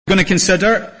Going to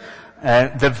consider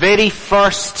the very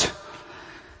first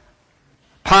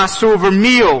Passover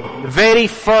meal, the very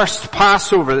first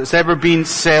Passover that's ever been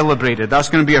celebrated. That's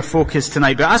going to be our focus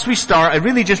tonight. But as we start, I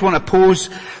really just want to pose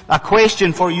a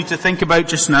question for you to think about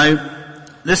just now.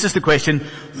 This is the question: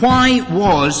 why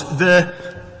was the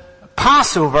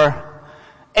Passover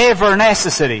ever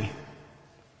necessary?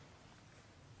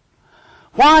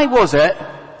 Why was it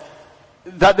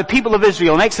that the people of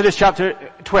Israel in Exodus chapter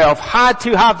 12 had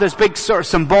to have this big sort of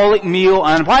symbolic meal,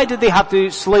 and why did they have to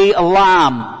slay a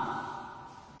lamb?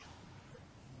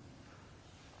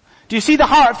 Do you see the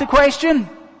heart of the question?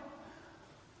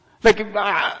 Like,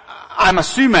 I'm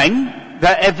assuming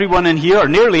that everyone in here, or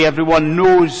nearly everyone,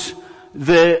 knows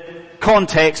the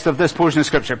context of this portion of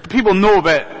Scripture. People know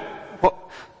about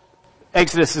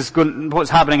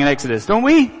what's happening in Exodus, don't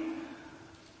we?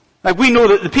 Like, we know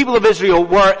that the people of Israel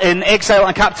were in exile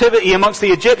and captivity amongst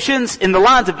the Egyptians in the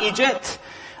land of Egypt.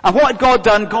 And what had God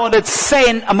done? God had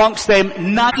sent amongst them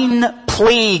 9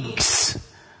 plagues.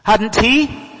 Hadn't he?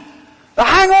 But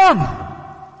hang on.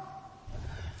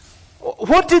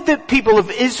 What did the people of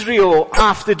Israel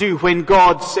have to do when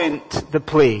God sent the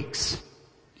plagues?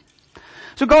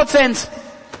 So God sends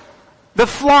the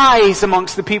flies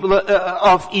amongst the people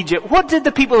of Egypt. What did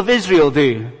the people of Israel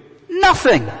do?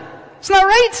 Nothing. Isn't that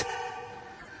right?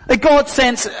 Like, God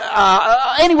sends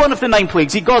any one of the 9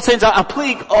 plagues. God sends a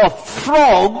plague of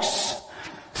frogs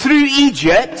through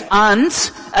Egypt, and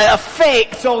it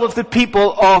affects all of the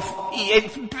people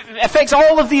it affects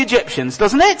all of the Egyptians,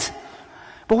 doesn't it?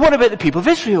 But what about the people of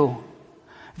Israel?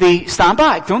 They stand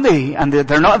back, don't they? And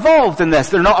they're not involved in this.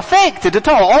 They're not affected at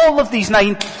all. All of these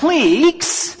 9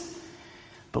 plagues.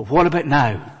 But what about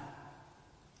now?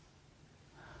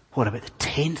 What about the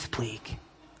 10th plague?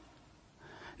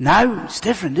 Now it's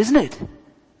different, isn't it?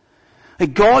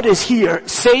 Like, God is here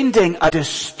sending a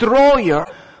destroyer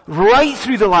right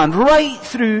through the land, right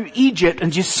through Egypt.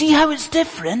 And you see how it's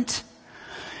different?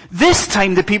 This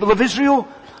time the people of Israel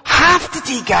have to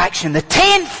take action. The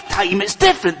 10th time it's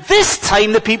different. This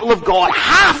time the people of God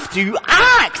have to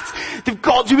act. They've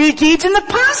got to engage in the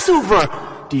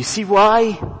Passover. Do you see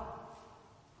why?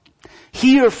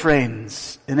 Here,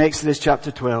 friends, in Exodus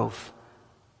chapter 12,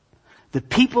 the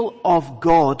people of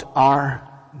God are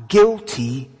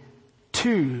guilty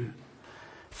too.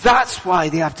 That's why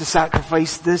they have to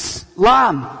sacrifice this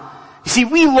lamb. You see,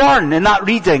 we learn in that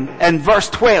reading in verse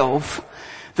 12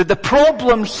 that the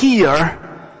problem here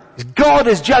is God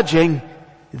is judging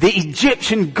the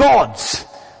Egyptian gods.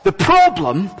 The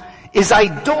problem is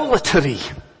idolatry.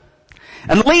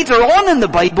 And later on in the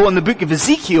Bible, in the book of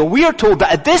Ezekiel, we are told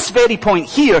that at this very point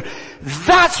here,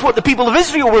 that's what the people of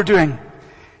Israel were doing.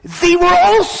 They were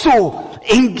also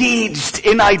engaged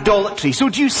in idolatry. So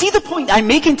do you see the point I'm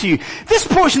making to you? This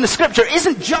portion of Scripture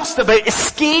isn't just about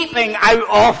escaping out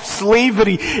of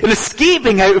slavery and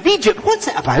escaping out of Egypt. What's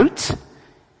it about?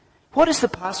 What is the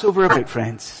Passover about,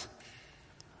 friends?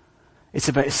 It's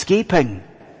about escaping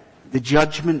the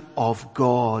judgment of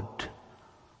God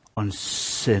on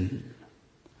sin.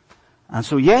 And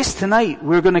so yes, tonight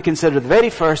we're going to consider the very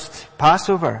first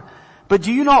Passover. But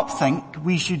do you not think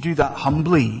we should do that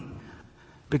humbly?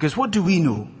 Because what do we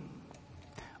know?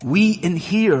 We in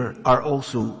here are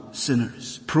also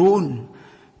sinners, prone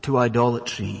to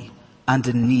idolatry and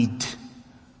in need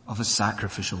of a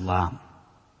sacrificial lamb.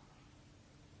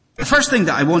 The first thing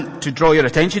that I want to draw your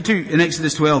attention to in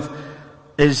Exodus 12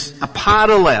 is a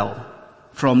parallel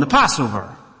from the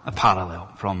Passover. A parallel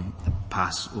from the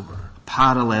Passover. A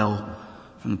parallel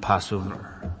from the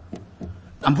Passover.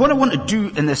 And what I want to do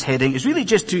in this heading is really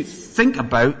just to think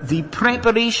about the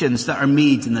preparations that are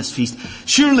made in this feast.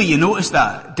 Surely you noticed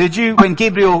that, did you? When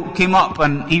Gabriel came up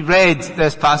and he read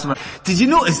this Passover, did you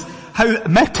notice how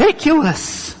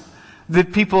meticulous the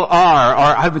people are,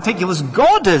 or how meticulous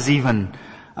God is even,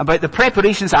 about the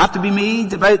preparations that have to be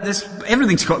made about this?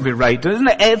 Everything's got to be right, doesn't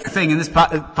it? Everything in this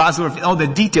Passover, all the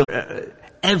detail,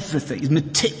 everything is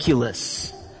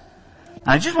meticulous. And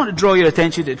I just want to draw your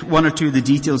attention to one or two of the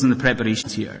details in the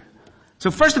preparations here. So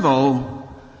first of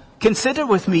all, consider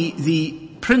with me the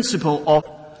principle of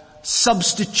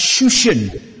substitution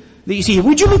that you see here.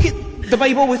 Would you look at the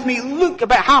Bible with me? Look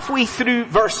about halfway through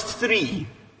verse 3.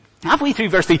 Halfway through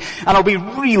verse 3, and I'll be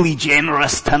really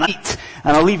generous tonight,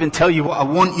 and I'll even tell you what I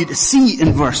want you to see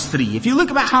in verse 3. If you look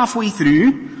about halfway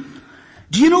through,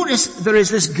 do you notice there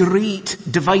is this great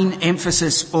divine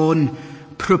emphasis on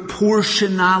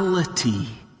proportionality?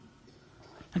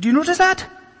 Do you notice that?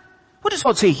 What does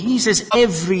God say? He says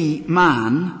every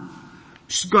man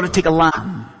has got to take a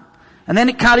lamb. And then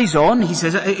it carries on. He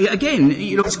says, again,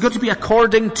 it's got to be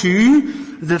according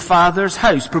to the Father's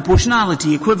house.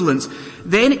 Proportionality, equivalence.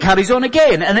 Then it carries on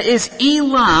again. And it is a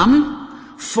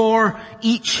lamb for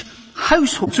each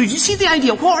household. So you see the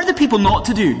idea. What are the people not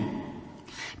to do?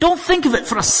 Don't think of it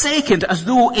for a second as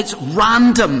though it's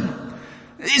random.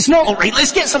 It's not, alright,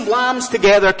 let's get some lambs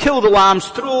together, kill the lambs,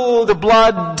 throw the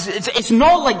blood. It's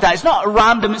not like that. It's not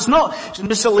random. It's not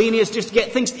miscellaneous just to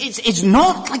get things. It's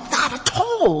not like that at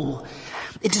all.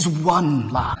 It is one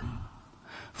lamb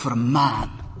for a man.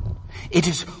 It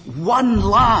is one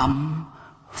lamb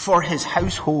for his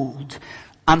household.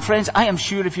 And friends, I am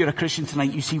sure if you're a Christian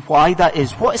tonight, you see why that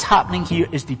is. What is happening here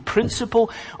is the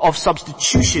principle of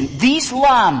substitution. These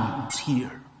lambs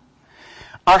here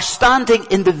are standing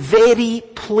in the very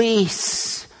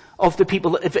place of the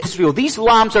people of Israel. These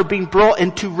lambs are being brought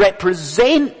in to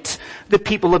represent the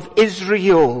people of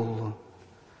Israel.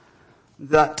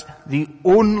 That the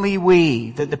only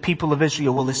way that the people of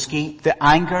Israel will escape the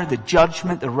anger, the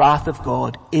judgment, the wrath of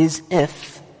God is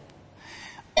if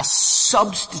a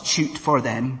substitute for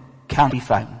them can be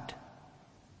found.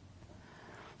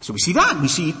 So we see that. We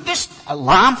see this, a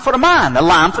lamb for a man, a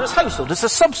lamb for his household. It's a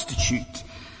substitute.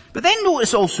 But then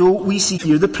notice also, we see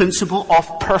here the principle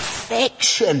of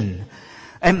perfection.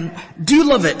 Do you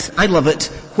love it? I love it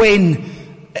when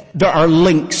there are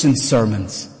links in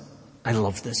sermons. I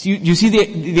love this. You see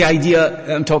the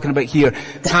idea I'm talking about here.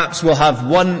 Perhaps we'll have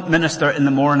one minister in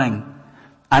the morning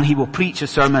and he will preach a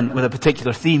sermon with a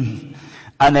particular theme.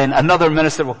 And then another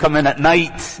minister will come in at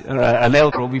night, or an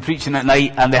elder will be preaching at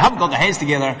night, and they haven't got their heads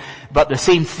together, but the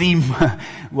same theme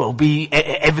will be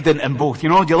evident in both. You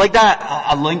know, do you like that?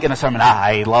 A link in a sermon.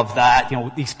 I love that. You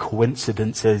know, these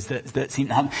coincidences that seem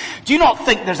to happen. Do you not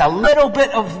think there's a little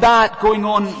bit of that going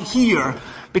on here?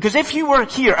 Because if you were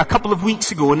here a couple of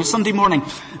weeks ago on a Sunday morning,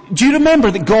 do you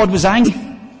remember that God was angry?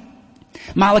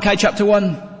 Malachi chapter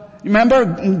 1.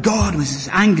 Remember? God was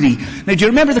angry. Now, do you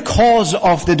remember the cause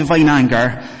of the divine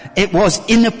anger? It was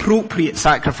inappropriate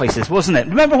sacrifices, wasn't it?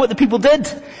 Remember what the people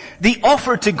did? They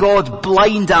offered to God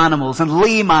blind animals and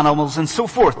lame animals and so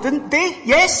forth, didn't they?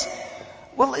 Yes?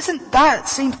 Well, isn't that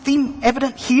same theme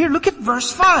evident here? Look at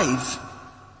verse 5.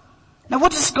 Now,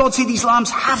 what does God say these lambs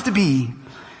have to be?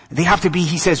 They have to be,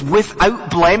 he says,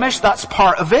 without blemish. That's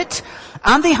part of it.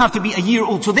 And they have to be a year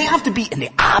old. So they have to be in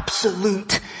the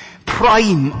absolute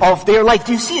prime of their life.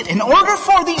 Do you see it? In order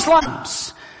for these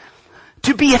lambs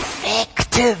to be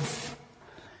effective,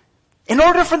 in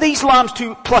order for these lambs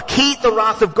to placate the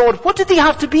wrath of God, what did they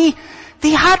have to be?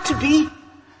 They had to be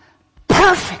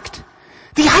perfect.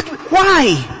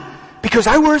 Why? Because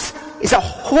ours is a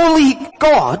holy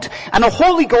God, and a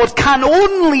holy God can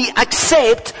only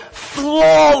accept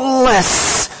flawless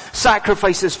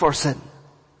sacrifices for sin.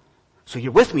 So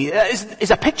you're with me.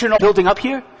 Is a picture not building up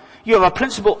here? You have a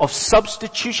principle of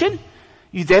substitution.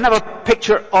 You then have a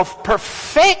picture of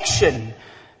perfection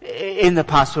in the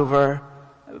Passover.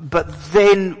 But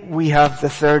then we have the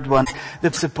third one, the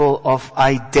principle of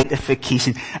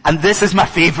identification. And this is my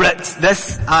favorite.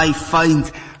 This I find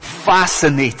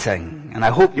fascinating. And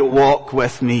I hope you'll walk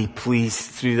with me, please,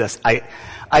 through this.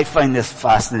 I find this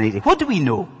fascinating. What do we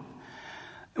know?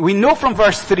 We know from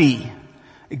verse 3,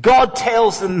 God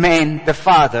tells the men, the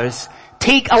fathers,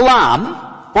 take a lamb.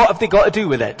 What have they got to do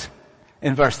with it?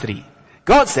 In verse 3.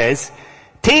 God says,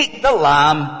 take the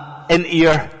lamb into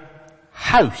your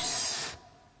house.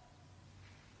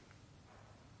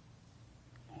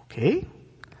 Okay.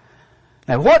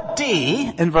 Now what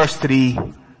day, in verse 3,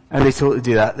 are they told to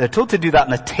do that? They're told to do that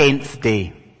on the 10th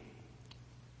day.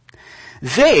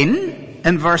 Then,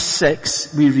 in verse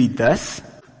 6, we read this.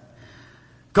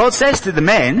 God says to the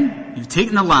men, you've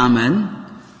taken the lamb in,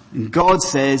 and God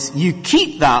says, you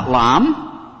keep that lamb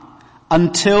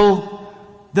until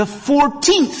the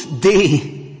 14th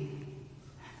day.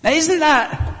 Now isn't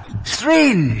that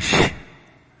strange?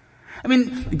 I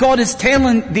mean, God is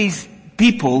telling these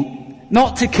people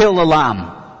not to kill the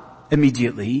lamb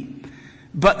immediately,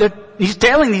 but he's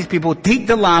telling these people, take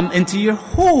the lamb into your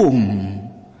home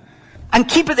and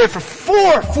keep it there for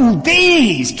 4 full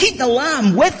days. Keep the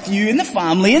lamb with you in the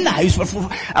family, in the house for 4.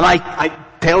 And I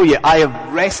tell you, I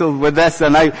have wrestled with this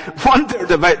and I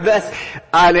wondered about this,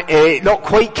 and it not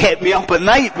quite kept me up at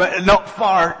night, but not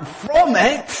far from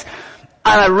it.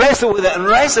 And I wrestled with it and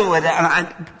I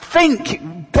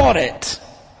think, got it.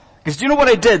 Because do you know what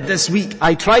I did this week?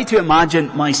 I tried to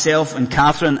imagine myself and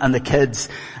Catherine and the kids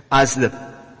as the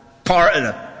part of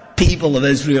the people of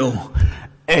Israel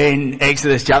in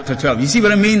Exodus chapter 12. You see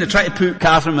what I mean? I try to put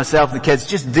Catherine, myself, the kids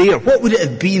just there. What would it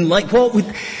have been like? What would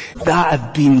that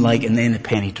have been like? And then the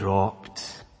penny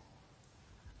dropped.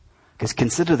 Because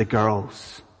consider the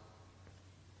girls.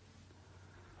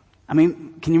 I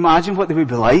mean, can you imagine what they would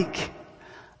be like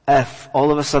if all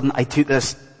of a sudden I took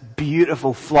this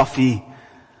beautiful, fluffy,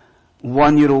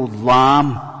 1-year-old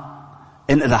lamb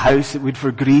into the house at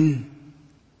Woodford Green?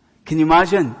 Can you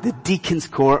imagine? The Deacon's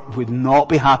Court would not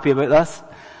be happy about this.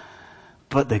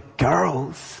 But the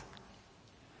girls,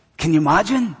 can you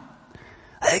imagine?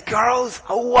 The girls,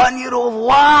 a 1-year-old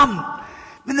lamb, I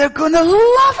mean, they're gonna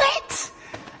love it.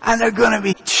 And they're gonna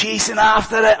be chasing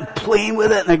after it and playing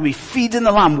with it and they're gonna be feeding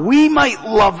the lamb. We might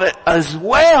love it as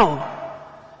well.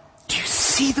 Do you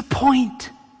see the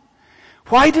point?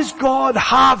 Why does God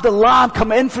have the lamb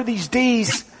come in for these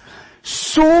days?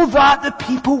 So that the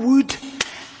people would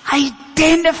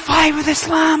identify with this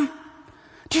lamb.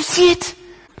 Do you see it?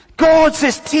 God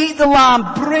says, take the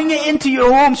lamb, bring it into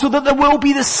your home so that there will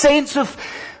be the sense of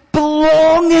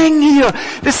belonging here,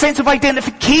 the sense of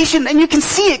identification. And you can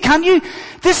see it, can't you?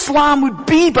 This lamb would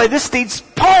be, by this stage,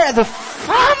 part of the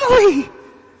family.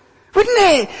 Wouldn't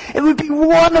it? It would be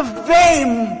one of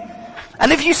them.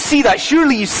 And if you see that,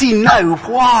 surely you see now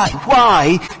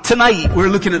why tonight we're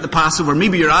looking at the Passover.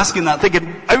 Maybe you're asking that,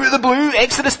 thinking, out of the blue,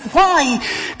 Exodus, why?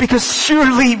 Because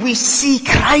surely we see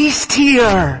Christ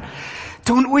here.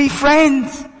 Don't we,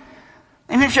 friends?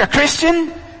 And if you're a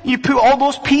Christian, you put all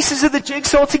those pieces of the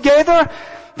jigsaw together,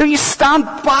 then you stand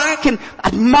back and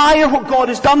admire what God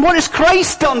has done. What has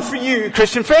Christ done for you,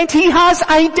 Christian friend? He has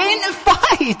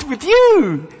identified with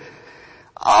you.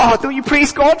 Oh, don't you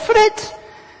praise God for it?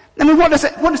 I mean, what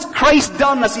has Christ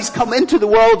done as He's come into the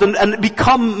world and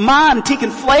become man, taken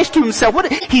flesh to Himself?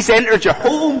 He's entered your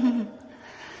home.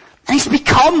 And He's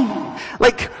become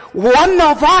like one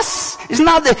of us. Isn't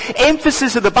that the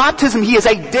emphasis of the baptism? He is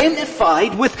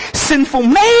identified with sinful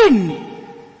men.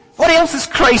 What else has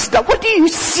Christ done? What do you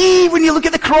see when you look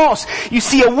at the cross? You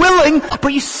see a willing,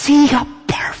 but you see a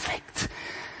perfect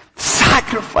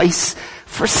sacrifice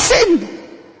for sin.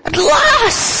 At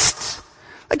last!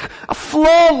 Like a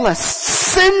flawless,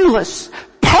 sinless,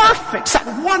 perfect,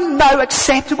 one now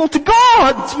acceptable to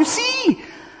God, you see.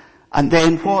 And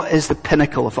then what is the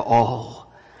pinnacle of it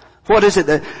all? What is it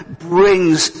that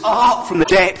brings up from the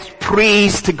depths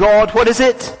praise to God? What is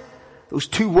it? Those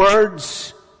two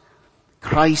words.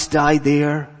 Christ died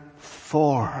there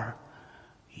for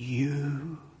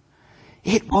you.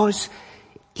 It was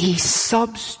a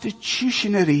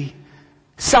substitutionary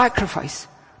sacrifice.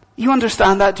 You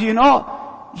understand that, do you not?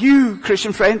 You,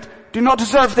 Christian friend, do not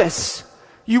deserve this.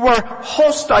 You were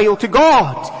hostile to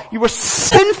God. You were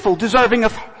sinful, deserving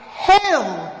of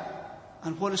hell.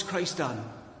 And what has Christ done?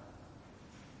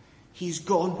 He's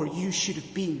gone where you should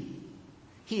have been.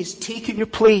 He has taken your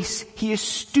place. He has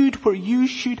stood where you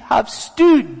should have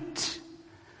stood.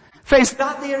 Friends,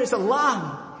 that there is a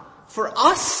lamb for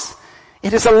us.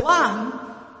 It is a lamb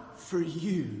for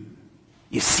you.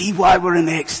 You see why we're in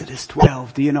Exodus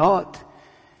 12, do you not?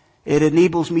 It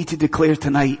enables me to declare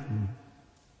tonight,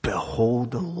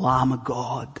 behold the Lamb of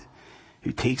God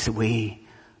who takes away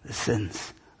the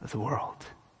sins of the world.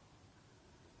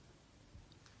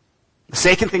 The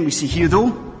second thing we see here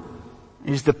though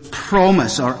is the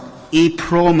promise, or a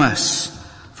promise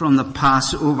from the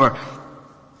Passover.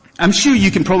 I'm sure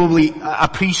you can probably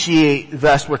appreciate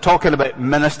this. We're talking about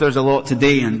ministers a lot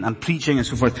today and preaching and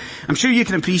so forth. I'm sure you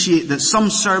can appreciate that some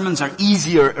sermons are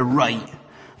easier to write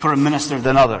for a minister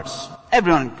than others.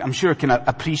 Everyone, I'm sure, can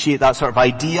appreciate that sort of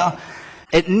idea.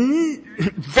 It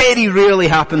very rarely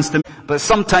happens to me, but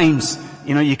sometimes,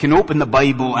 you can open the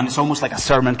Bible and it's almost like a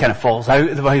sermon kind of falls out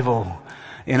of the Bible.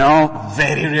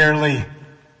 Very rarely.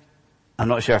 I'm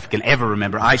not sure if I can ever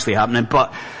remember it actually happening,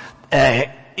 but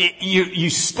you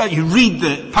read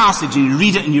the passage and you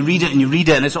read it and you read it and you read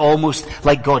it, and it's almost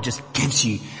like God just gives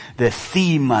you the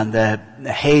theme and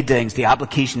the headings, the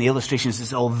application, the illustrations,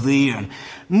 it's all there. And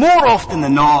more often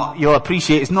than not, you'll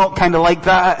appreciate it's not kind of like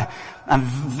that. And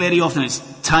very often it's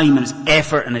time and it's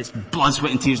effort and it's blood,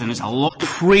 sweat and tears and it's a lot of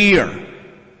prayer.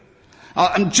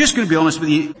 I'm just going to be honest with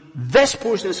you. This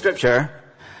portion of Scripture,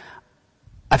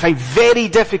 I find very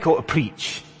difficult to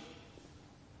preach.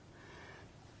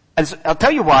 And I'll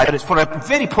tell you why, but it's for a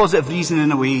very positive reason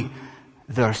in a way.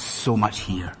 There's so much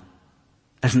here,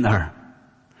 isn't there?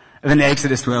 In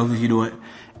Exodus 12, you know it,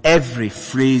 every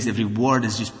phrase, every word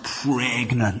is just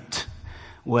pregnant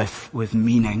with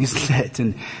meaning, isn't it?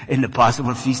 In the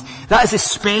Passover feast. That is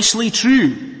especially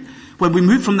true when we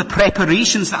move from the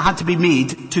preparations that had to be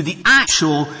made to the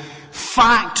actual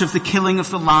fact of the killing of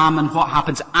the lamb and what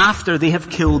happens after they have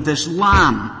killed this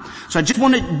lamb. So I just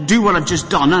want to do what I've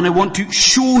just done, and I want to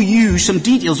show you some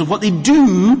details of what they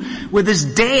do with this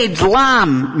dead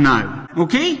lamb now.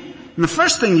 Okay? And the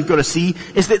first thing you've got to see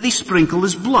is that they sprinkle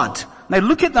his blood. Now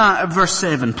look at that at verse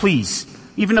 7, please.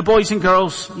 Even the boys and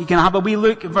girls, you can have a wee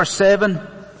look at verse 7.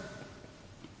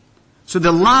 So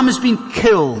the lamb has been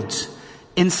killed,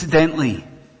 incidentally,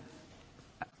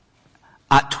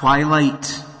 at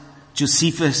twilight.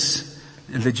 Josephus,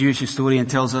 the Jewish historian,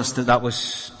 tells us that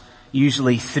was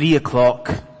usually 3 o'clock,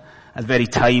 at the very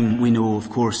time we know, of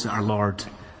course, that our Lord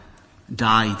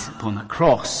died upon that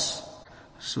cross.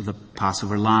 So the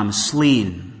Passover lamb is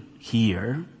slain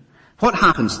here. What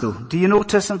happens though? Do you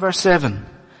notice in verse 7?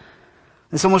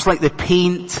 It's almost like they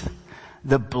paint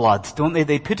the blood, don't they?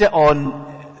 They put it on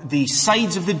the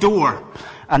sides of the door,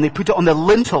 and they put it on the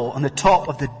lintel on the top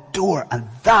of the door. And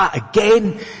that,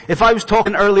 again, if I was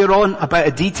talking earlier on about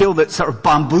a detail that sort of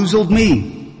bamboozled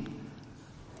me,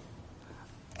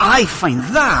 I find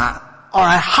that, or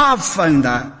I have found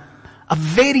that, a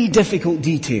very difficult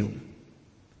detail.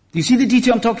 Do you see the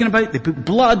detail I'm talking about? They put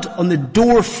blood on the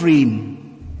door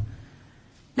frame.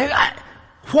 Now,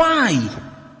 why?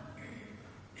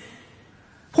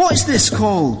 What is this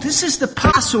called? This is the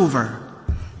Passover.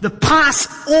 The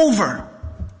Passover.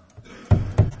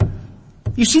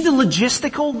 You see the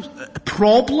logistical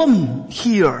problem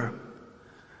here?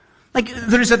 Like,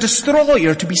 there is a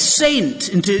destroyer to be sent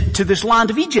into this land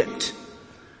of Egypt.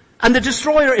 And the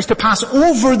destroyer is to pass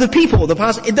over the people.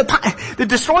 The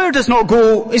destroyer does not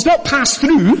go, is not passed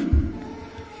through.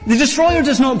 The destroyer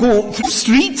does not go through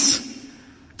streets.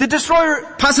 The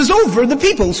destroyer passes over the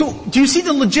people. So, do you see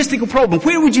the logistical problem?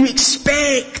 Where would you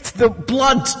expect the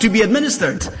blood to be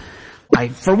administered? I,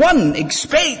 for one,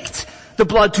 expect the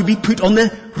blood to be put on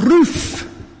the roof.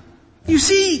 You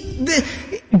see,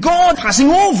 God passing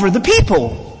over the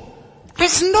people.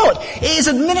 It's not. It is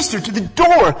administered to the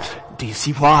door. Do you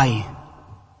see why?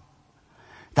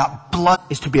 That blood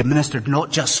is to be administered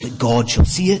not just that God shall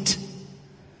see it.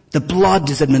 The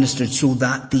blood is administered so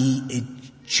that the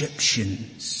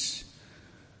Egyptians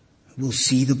will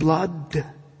see the blood.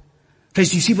 Friends,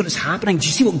 do you see what is happening? Do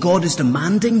you see what God is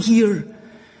demanding here?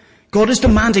 God is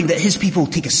demanding that his people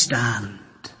take a stand.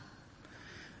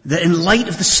 That in light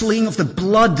of the slaying of the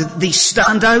blood, that they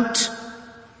stand out.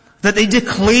 That they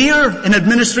declare in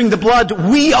administering the blood,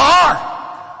 we are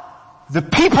the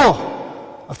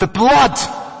people of the blood.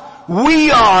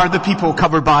 We are the people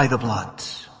covered by the blood.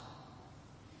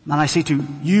 And I say to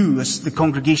you as the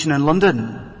congregation in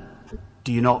London,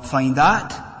 do you not find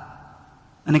that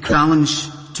an challenge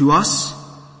to us?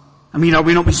 I mean, are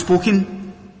we not being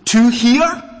spoken to here?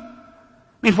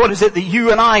 I mean, what is it that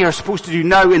you and I are supposed to do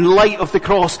now in light of the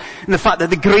cross and the fact that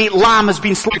the great Lamb has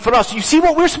been slain for us? You see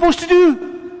what we're supposed to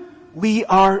do? We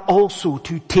are also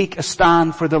to take a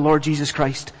stand for the Lord Jesus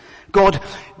Christ. God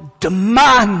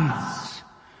demands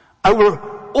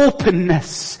our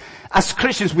openness. As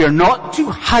Christians, we are not to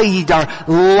hide our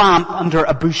lamp under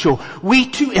a bushel. We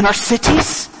too, in our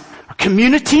cities, our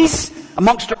communities,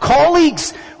 amongst our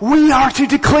colleagues, we are to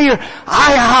declare,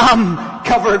 I am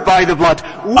covered by the blood.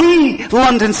 We,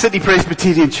 London City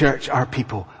Presbyterian Church, are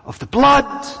people of the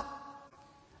blood.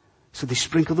 So they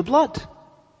sprinkle the blood.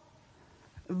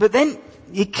 But then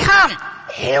you can't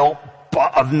help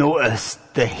but have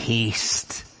noticed the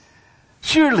haste.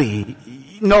 Surely,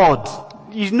 nod,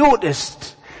 you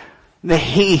noticed the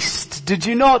haste, did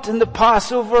you not, in the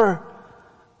Passover?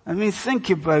 I mean, think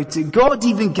about it. God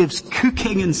even gives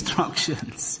cooking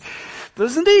instructions,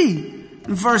 doesn't he?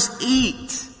 In verse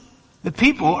 8, the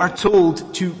people are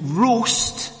told to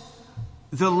roast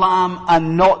the lamb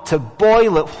and not to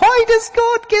boil it. Why does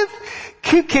God give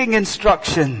cooking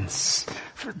instructions?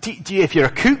 If you're a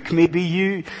cook, maybe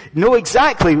you know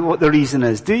exactly what the reason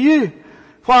is, do you?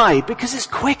 Why? Because it's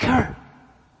quicker.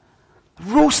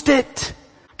 Roast it.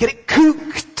 Get it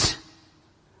cooked.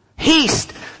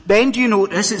 Haste. Then do you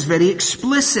notice it's very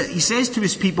explicit. He says to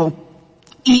his people,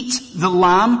 eat the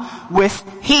lamb with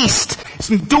haste.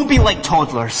 So don't be like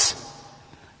toddlers.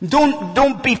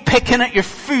 Don't be picking at your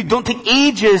food. Don't take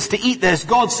ages to eat this.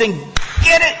 God's saying,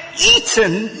 get it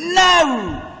eaten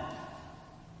now.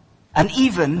 And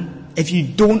even if you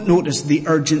don't notice the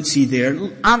urgency there,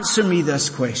 answer me this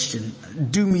question.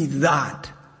 Do me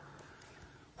that.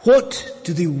 What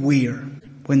do they wear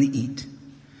when they eat?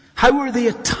 How are they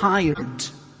attired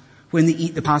when they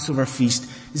eat the Passover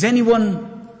feast? Is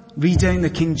anyone reading the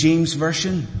King James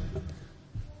Version?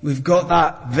 We've got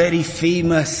that very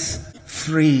famous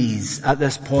phrase at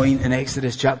this point in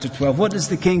Exodus chapter 12. What does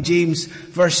the King James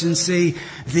Version say?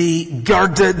 They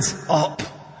girded up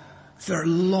their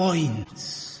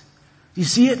loins. You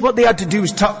see it? What they had to do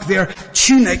was tuck their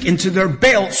tunic into their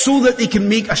belt so that they can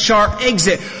make a sharp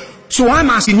exit. So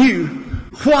I'm asking you,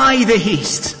 why the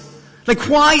haste? Like,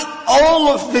 why all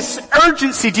of this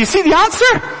urgency? Do you see the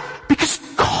answer? Because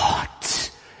God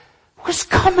was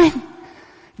coming.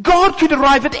 God could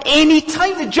arrive at any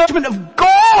time. The judgment of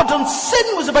God on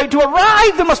sin was about to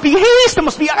arrive. There must be haste. There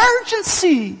must be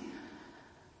urgency.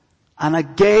 And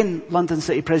again, London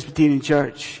City Presbyterian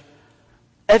Church,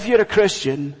 if you're a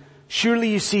Christian, surely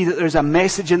you see that there's a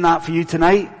message in that for you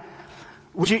tonight.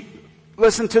 Would you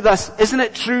listen to this? Isn't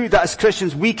it true that as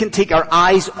Christians we can take our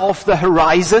eyes off the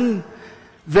horizon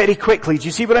very quickly? Do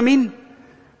you see what I mean?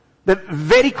 That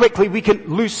very quickly we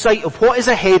can lose sight of what is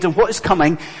ahead and what is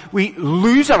coming. We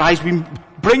lose our eyes, we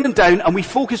bring them down, and we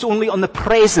focus only on the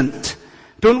present.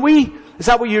 Don't we? Is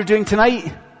that what you're doing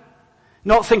tonight?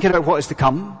 Not thinking about what is to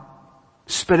come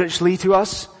spiritually to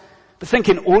us, but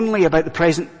thinking only about the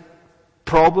present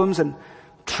problems and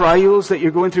trials that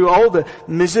you're going through, all the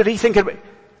misery, thinking about.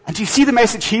 And do you see the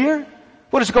message here?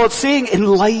 What is God saying? In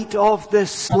light of the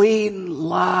slain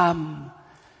lamb,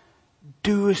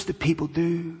 do as the people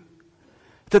do.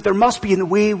 That there must be in the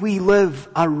way we live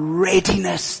a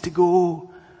readiness to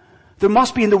go. There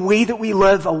must be in the way that we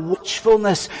live a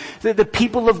watchfulness, that the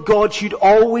people of God should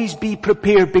always be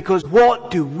prepared, because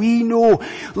what do we know?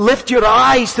 Lift your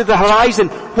eyes to the horizon.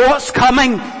 What's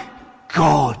coming?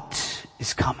 God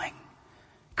is coming.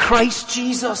 Christ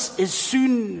Jesus is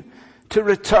soon to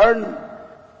return,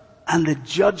 and the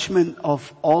judgment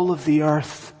of all of the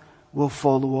earth will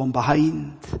follow on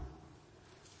behind.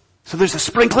 So there's a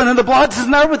sprinkling of the blood, isn't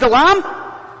there, with the lamb?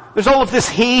 There's all of this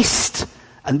haste.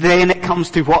 And then it comes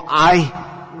to what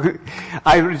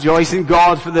I rejoice in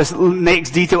God for this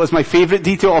next detail. It's my favorite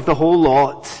detail of the whole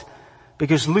lot.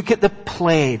 Because look at the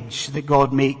pledge that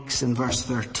God makes in verse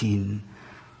 13.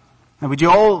 Now would you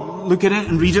all look at it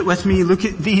and read it with me? Look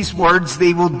at these words.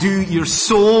 They will do your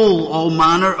soul all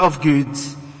manner of good.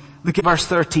 Look at verse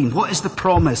 13. What is the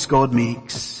promise God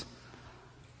makes?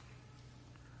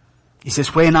 He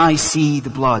says, when I see the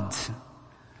blood,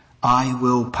 I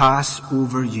will pass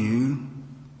over you.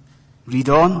 Read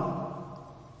on.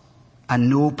 And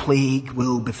no plague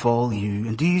will befall you.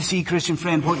 And do you see, Christian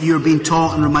friend, what you're being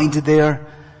taught and reminded there?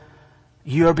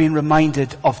 You are being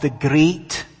reminded of the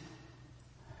great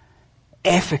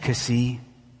efficacy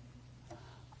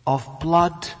of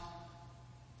blood.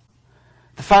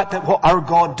 The fact that what our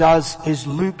God does is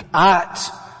look at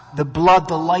the blood,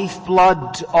 the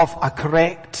lifeblood of a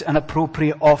correct and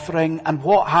appropriate offering. And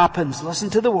what happens? Listen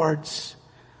to the words.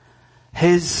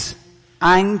 His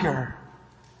anger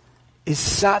is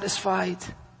satisfied.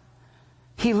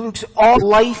 He looks on the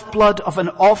lifeblood of an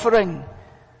offering,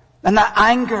 and that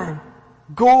anger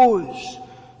goes.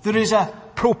 There is a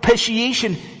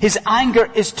propitiation. His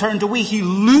anger is turned away. He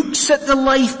looks at the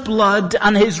lifeblood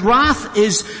and his wrath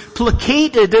is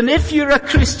placated. And if you're a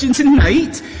Christian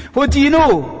tonight, what do you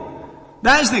know?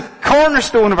 That is the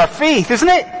cornerstone of our faith, isn't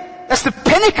it? That's the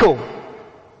pinnacle.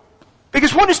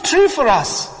 Because what is true for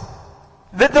us?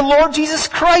 That the Lord Jesus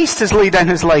Christ has laid down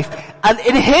his life. And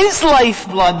in his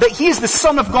lifeblood, that he is the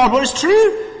Son of God. What is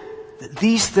true? That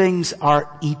these things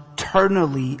are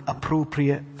eternally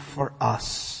appropriate for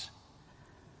us.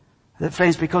 That,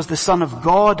 friends, because the Son of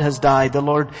God has died, the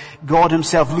Lord God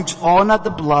himself looks on at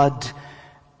the blood,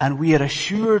 and we are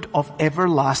assured of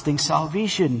everlasting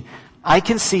salvation. I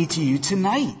can say to you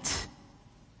tonight,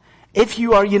 if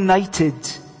you are united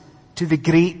to the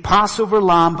great Passover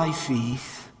Lamb by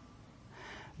faith,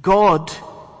 God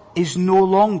is no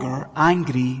longer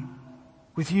angry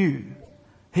with you.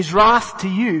 His wrath to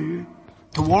you,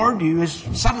 toward you, is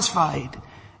satisfied.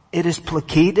 It is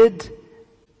placated.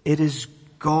 It is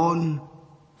gone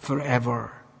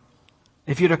forever.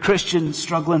 If you're a Christian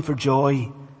struggling for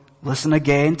joy, listen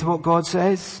again to what God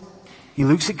says. He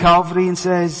looks at Calvary and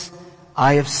says,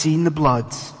 I have seen the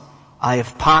blood. I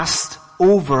have passed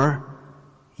over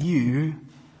you,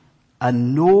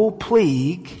 and no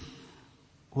plague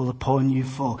will upon you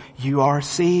fall. You are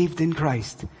saved in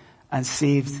Christ and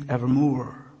saved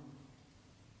evermore.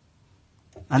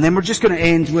 And then we're just going to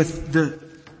end with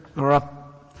a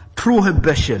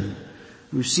prohibition.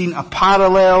 We've seen a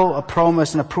parallel, a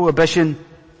promise, and a prohibition.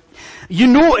 You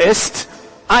noticed,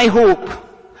 I hope,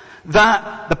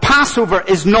 that the Passover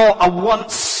is not a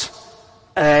once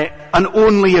and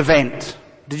only event.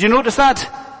 Did you notice that?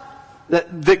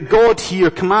 That God here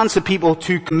commands the people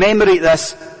to commemorate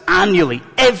this annually.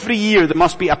 Every year there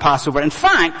must be a Passover. In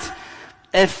fact,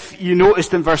 if you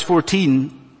noticed in verse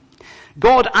 14,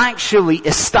 God actually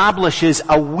establishes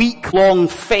a week-long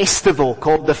festival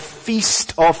called the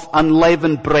Feast of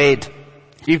Unleavened Bread.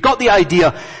 You've got the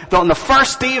idea that on the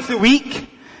first day of the week,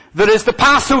 there is the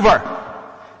Passover.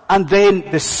 And then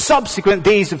the subsequent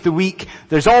days of the week,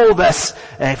 there's all this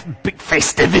big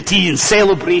festivity and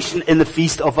celebration in the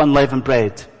Feast of Unleavened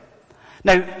Bread.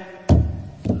 Now,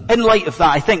 In light of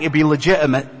that, I think it'd be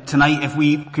legitimate tonight if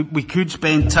we could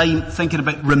spend time thinking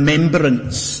about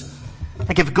remembrance.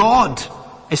 Like if God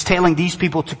is telling these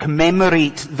people to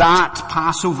commemorate that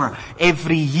Passover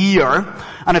every year,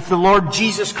 and if the Lord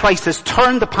Jesus Christ has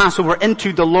turned the Passover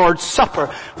into the Lord's Supper,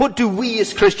 what do we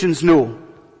as Christians know?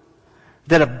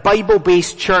 That a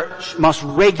Bible-based church must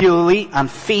regularly and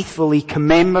faithfully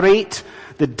commemorate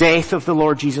the death of the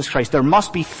Lord Jesus Christ. There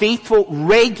must be faithful,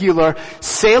 regular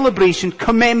celebration,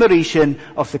 commemoration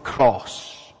of the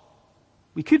cross.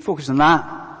 We could focus on that,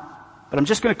 but I'm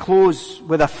just going to close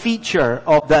with a feature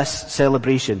of this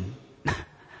celebration.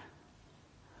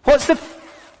 What's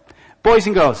boys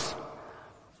and girls,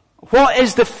 what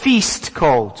is the feast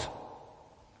called?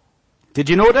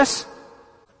 Did you notice?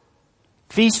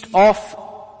 Feast of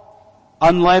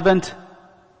unleavened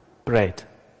bread.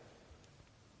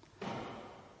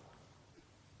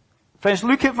 Friends,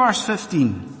 look at verse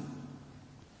 15.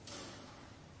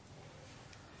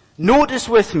 Notice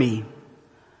with me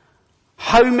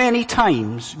how many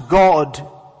times God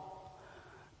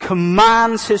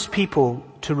commands his people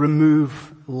to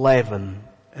remove leaven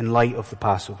in light of the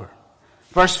Passover.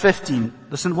 Verse 15,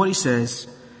 listen to what he says.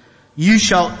 You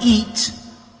shall eat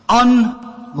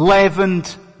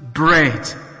unleavened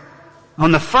bread.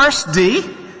 On the first day,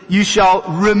 you shall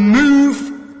remove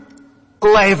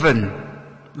leaven.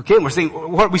 Okay, we're saying,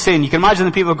 what are we saying? You can imagine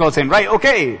the people of God saying, right,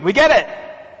 okay, we get it.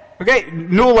 Okay,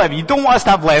 no leaven. You don't want us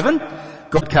to have leaven.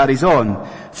 God carries on.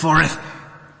 For if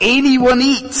anyone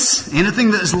eats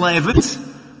anything that is leavened,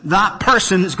 that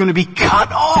person is going to be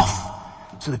cut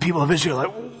off. So the people of Israel are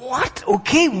like, what?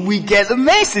 Okay, we get the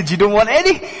message. You don't want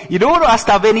us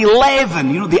to have any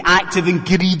leaven. The active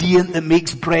ingredient that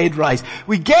makes bread rise.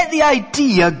 We get the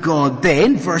idea, God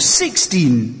then, verse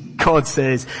 16, God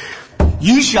says,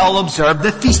 you shall observe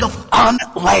the feast of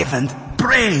unleavened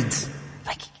bread.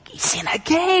 Like, he's saying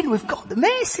again, we've got the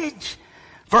message.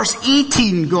 Verse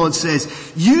 18, God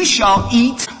says, you shall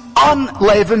eat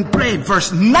unleavened bread.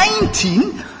 Verse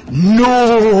 19,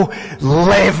 no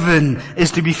leaven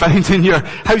is to be found in your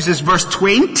houses. Verse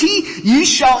 20, you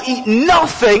shall eat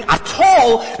nothing at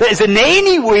all that is in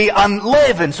any way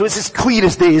unleavened. So it's as clear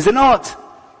as day, is it not?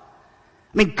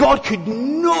 I mean, God could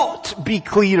not be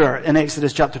clearer in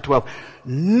Exodus chapter 12.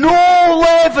 No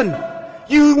leaven!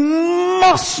 You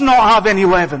must not have any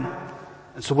leaven.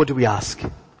 And so what do we ask?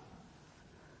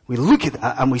 We look at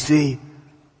that and we say,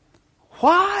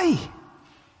 why?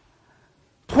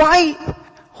 Why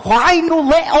no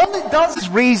leaven? All it does is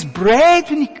raise bread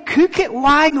when you cook it.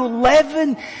 Why no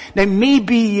leaven? Now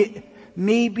maybe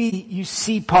you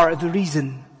see part of the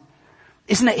reason.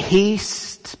 Isn't it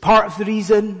haste part of the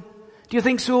reason? Do you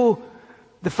think so?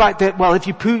 The fact that, well, if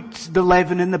you put the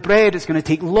leaven in the bread, it's going to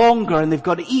take longer and they've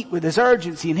got to eat with this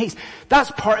urgency and haste.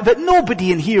 That's part of it.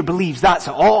 Nobody in here believes that's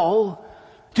all.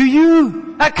 Do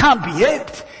you? That can't be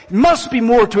it. It must be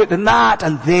more to it than that.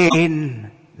 And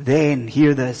then,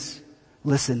 hear this.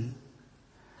 Listen.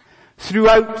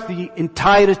 Throughout the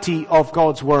entirety of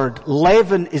God's Word,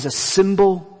 leaven is a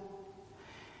symbol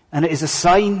and it is a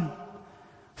sign.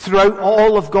 Throughout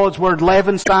all of God's Word,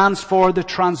 leaven stands for the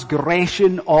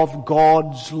transgression of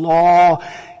God's law.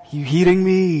 You hearing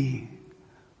me?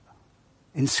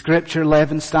 In Scripture,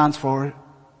 leaven stands for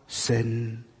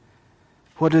sin.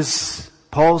 What does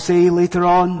Paul say later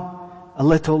on? A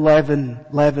little leaven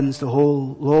leavens the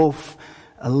whole loaf.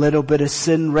 A little bit of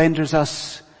sin renders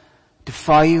us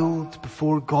defiled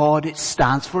before God. It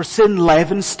stands for sin.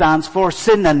 Leaven stands for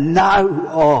sin. And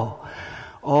now,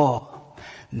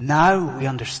 now we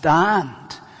understand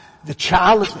the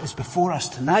challenge that is before us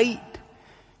tonight.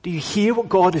 Do you hear what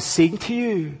God is saying to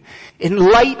you? In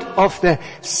light of the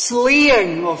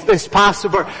slaying of this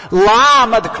Passover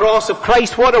lamb at the cross of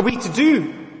Christ, what are we to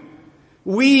do?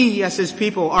 We, as His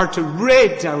people, are to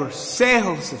rid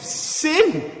ourselves of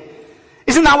sin.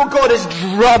 Isn't that what God is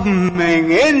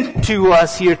drumming into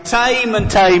us here time and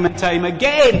time and time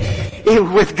again?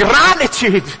 With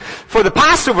gratitude for the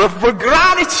Passover, for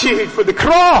gratitude for the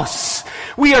cross.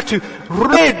 We are to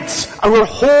rid our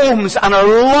homes and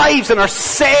our lives and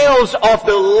ourselves of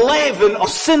the leaven of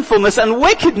sinfulness and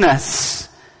wickedness.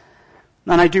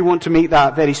 And I do want to make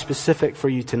that very specific for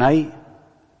you tonight.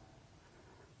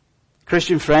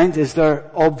 Christian friend, is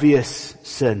there obvious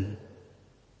sin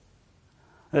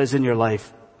that is in your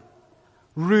life?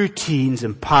 Routines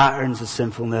and patterns of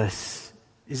sinfulness.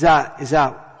 Is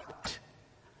that?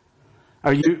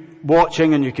 Are you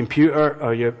watching on your computer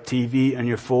or your TV and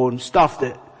your phone stuff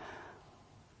that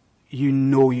you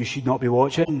know you should not be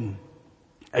watching?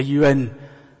 Are you in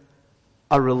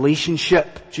a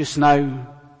relationship just now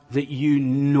that you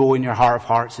know in your heart of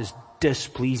hearts is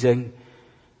displeasing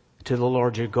to the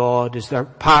Lord your God? Is there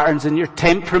patterns in your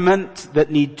temperament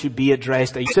that need to be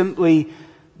addressed? Are you simply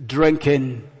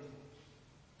drinking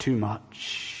too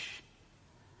much?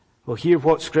 Well, hear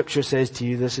what Scripture says to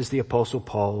you. This is the Apostle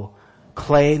Paul.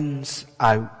 Cleanse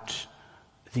out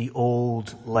the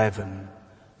old leaven,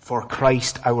 for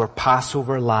Christ our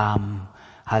Passover lamb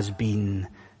has been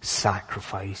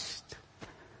sacrificed.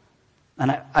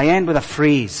 And I end with a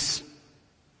phrase.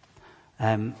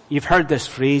 You've heard this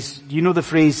phrase. Do you know the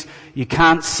phrase, you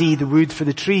can't see the wood for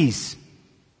the trees?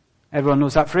 Everyone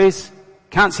knows that phrase?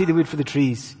 Can't see the wood for the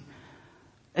trees.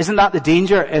 Isn't that the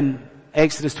danger in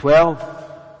Exodus 12?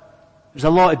 There's a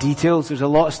lot of details. There's a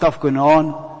lot of stuff going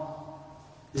on.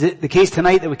 Is it the case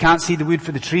tonight that we can't see the wood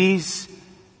for the trees?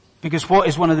 Because what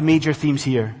is one of the major themes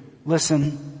here?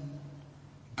 Listen.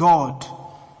 God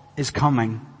is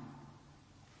coming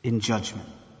in judgment.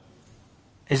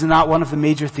 Isn't that one of the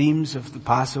major themes of the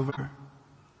Passover?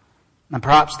 And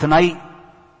perhaps tonight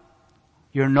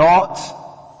you're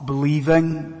not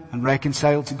believing and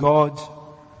reconciled to God.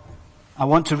 I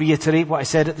want to reiterate what I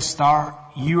said at the start.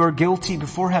 You are guilty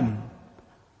before Him.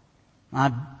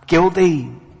 I'm guilty.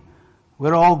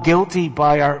 We're all guilty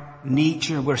by our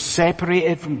nature. We're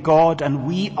separated from God, and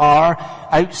we are,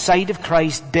 outside of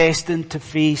Christ, destined to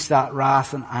face that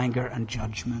wrath and anger and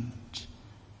judgment.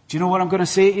 Do you know what I'm going to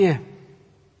say to you?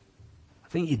 I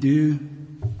think you do.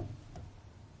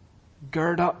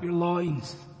 Gird up your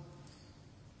loins.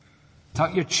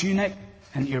 Tuck your tunic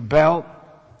into your belt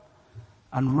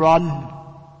and run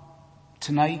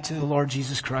tonight to the Lord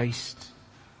Jesus Christ.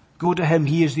 Go to Him.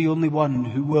 He is the only one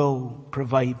who will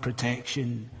provide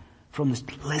protection from this.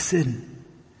 Listen,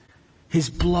 His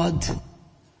blood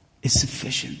is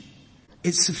sufficient.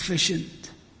 It's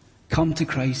sufficient. Come to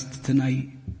Christ tonight.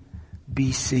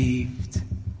 Be saved.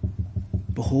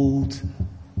 Behold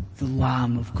the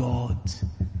Lamb of God,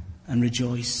 and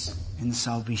rejoice in the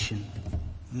salvation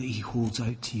that He holds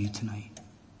out to you tonight.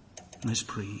 Let's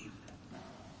pray.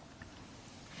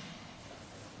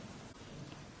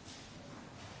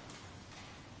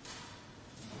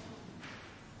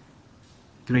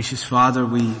 Gracious Father,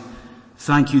 we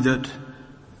thank You that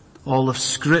all of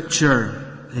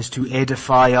Scripture is to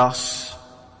edify us.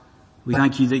 We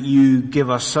thank You that You give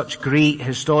us such great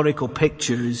historical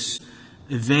pictures,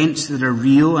 events that are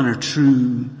real and are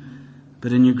true,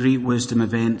 but in Your great wisdom,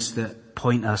 events that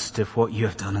point us to what You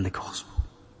have done in the gospel.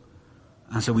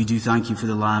 And so we do thank You for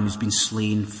the Lamb who's been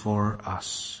slain for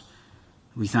us.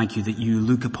 We thank You that You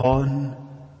look upon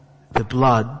the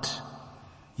blood,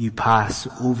 You pass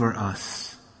over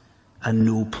us, and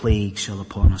no plague shall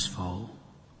upon us fall.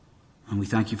 And we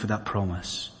thank You for that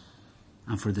promise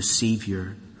and for the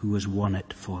Saviour who has won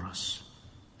it for us.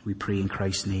 We pray in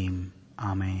Christ's name.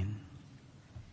 Amen.